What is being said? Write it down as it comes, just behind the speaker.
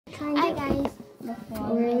Hi guys,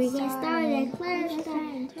 before we get started,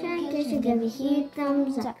 let's try to give a huge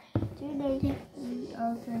thumbs up. Today we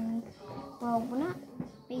are playing, well, we're not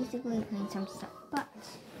basically playing some stuff, but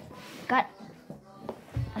got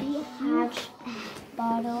a huge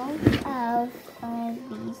bottle of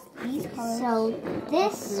these colors. So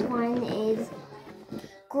this one is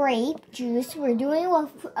grape juice. We're doing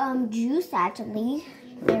with juice actually.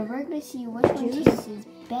 And we're going to see which one tastes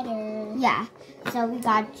better. Yeah. So we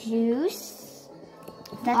got juice.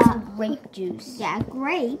 That's grape juice. Yeah,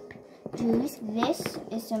 grape juice. This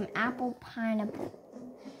is some apple pineapple.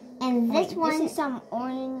 And this is some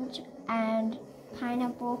orange and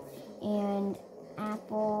pineapple and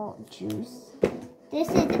apple juice. This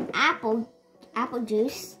is apple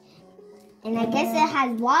juice. And I guess it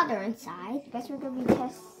has water inside. I guess we're going to be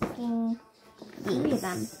testing three of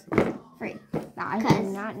them. Free. I do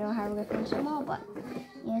not know how we're going to finish them all, but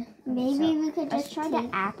yeah. Maybe we could just try the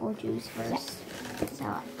apple juice first.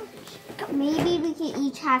 Yeah. So maybe we can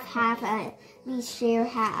each have half, we share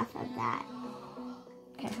half of that.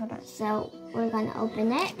 Okay, hold on. So we're going to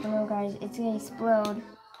open it. Oh guys, it's going to explode.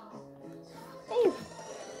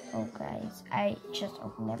 Oh guys, I just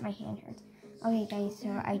opened it. My hand hurts. Okay guys, so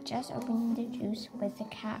I just opened the juice with the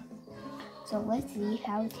cap. So let's see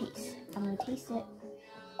how it tastes. I'm going to taste it.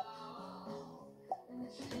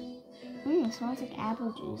 It smells like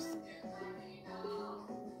apple juice.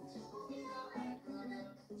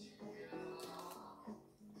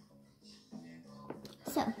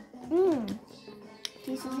 So,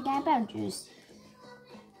 tastes like apple juice.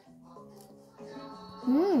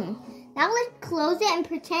 Now let's close it and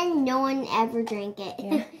pretend no one ever drank it.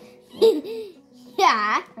 Yeah.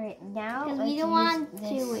 Yeah. Alright, now because we don't want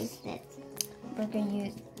to waste it. We're going to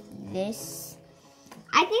use this.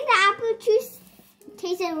 I think the apple juice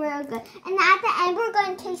tasted real good. And at the end, we're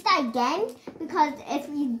going to taste that again because if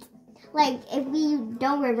we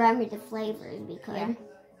don't remember the flavors, we could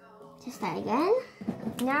taste that again.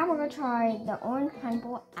 Now we're going to try the orange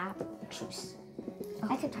pineapple apple juice. Oh.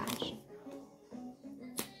 I could try.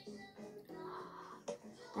 Did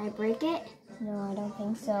I break it? No, I don't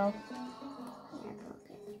think so. Yeah, I broke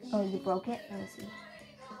it. Oh, you broke it? Let me see.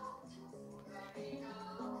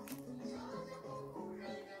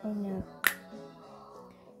 Oh no.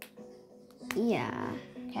 Yeah.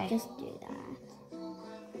 Okay. Just do that.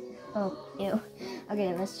 Oh, ew.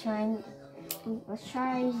 Okay, let's try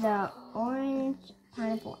the orange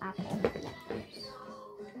pineapple apple.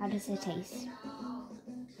 How does it taste?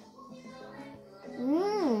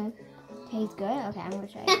 Tastes good? Okay, I'm gonna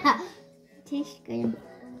try it. Tastes good.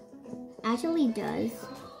 Actually does.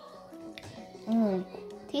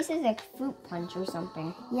 Tastes like fruit punch or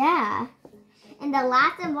something. Yeah. And the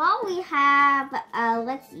last of all, we have,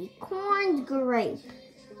 let's see, corn grape.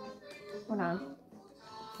 Hold on.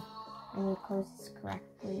 Let me close this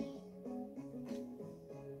correctly.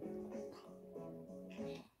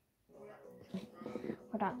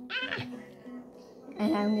 Hold on.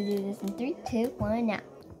 And I'm going to do this in 3, 2, 1, now.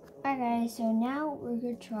 Okay, so now we're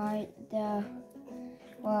going to try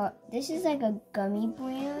well, this is like a gummy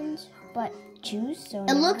brand, but juice. So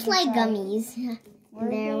it looks like gummies.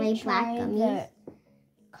 They're like black gummies.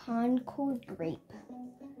 Concord grape.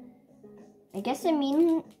 I guess it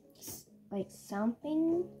means like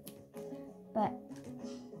something, but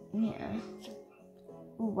yeah.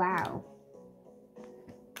 Ooh, wow.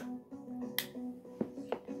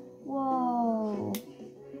 Whoa.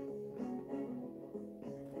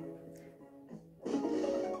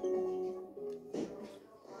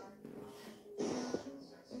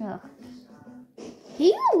 Ugh. Do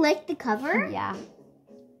you lick the cover? Yeah.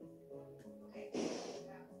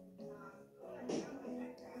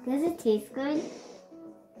 Does it taste good?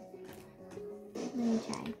 Let me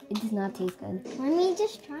try. It does not taste good. Let me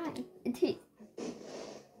just try. It tastes.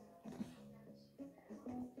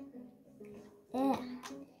 Yeah.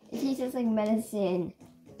 It tastes like medicine.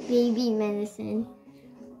 Baby medicine.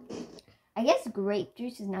 I guess grape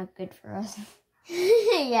juice is not good for us.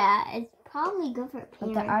 Yeah, it's probably good for parents.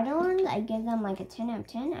 But the other ones, I give them like a 10 out of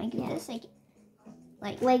 10. I give this like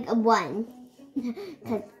a 1.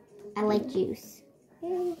 Because I like juice.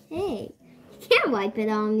 Hey, you can't wipe it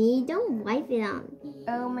on me. Don't wipe it on me.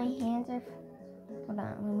 Oh, my hands are... Hold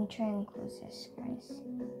on, let me try and close this, guys.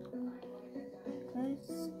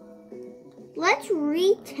 Let's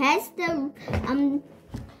retest the,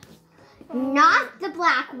 not the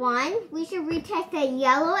black one. We should retest the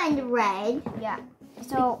yellow and the red. Yeah,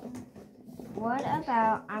 so what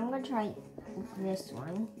about, I'm going to try this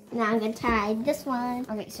one. Now I'm going to try this one.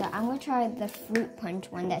 Okay, so I'm going to try the fruit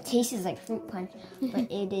punch one that tastes like fruit punch,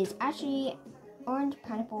 but it is actually orange,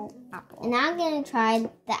 pineapple, apple. And I'm gonna try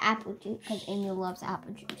the apple juice Because Amy loves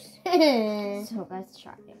apple juice. So let's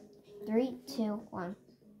try it. 3, 2, 1.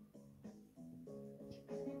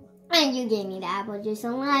 And you gave me the apple juice,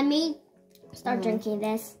 so let me start drinking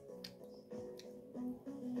this.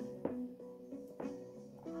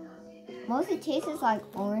 Mostly tastes like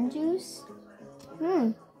orange juice.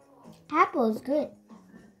 Apple is good.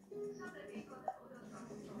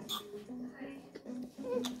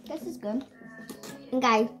 This is good. And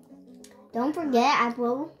guys, don't forget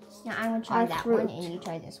apple. Now I'm gonna try Or that fruit. one, and you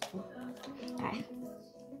try this one. Okay.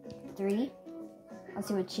 3. Let's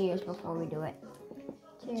do a cheers before we do it.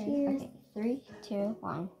 Cheers. Okay, 3, 2,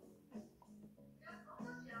 1.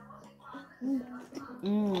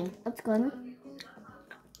 That's good.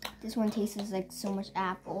 This one tastes like so much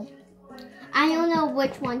apple. I don't know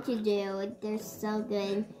which one to do. They're so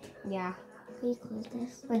good. Yeah. Can you close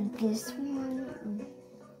this? But this one,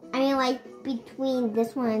 I mean, like, between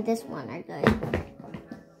this one and this one are good.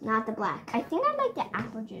 Not the black. I think I like the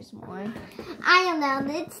apple juice more. I don't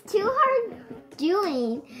know. It's too hard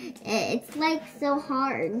doing. It's, like, so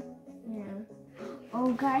hard. Yeah.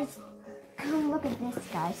 Oh, guys, come look at this,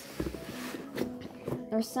 guys.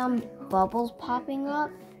 There's some bubbles popping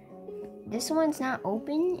up. This one's not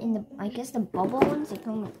open, and I guess the bubble ones, they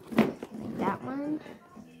come like that one.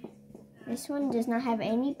 This one does not have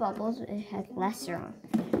any bubbles. It has lesser on.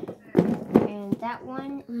 And that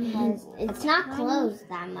one has. It's not closed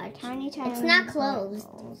that much. Tiny. It's not closed.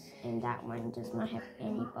 Bubbles, and that one does not have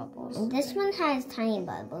any bubbles. And this one has tiny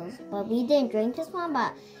bubbles, but we didn't drink this one,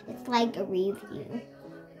 but it's like a review.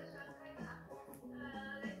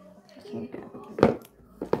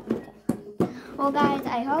 Well, guys,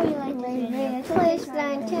 I hope you liked this video. Please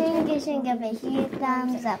like, give a huge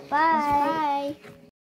thumbs up. Bye. Bye.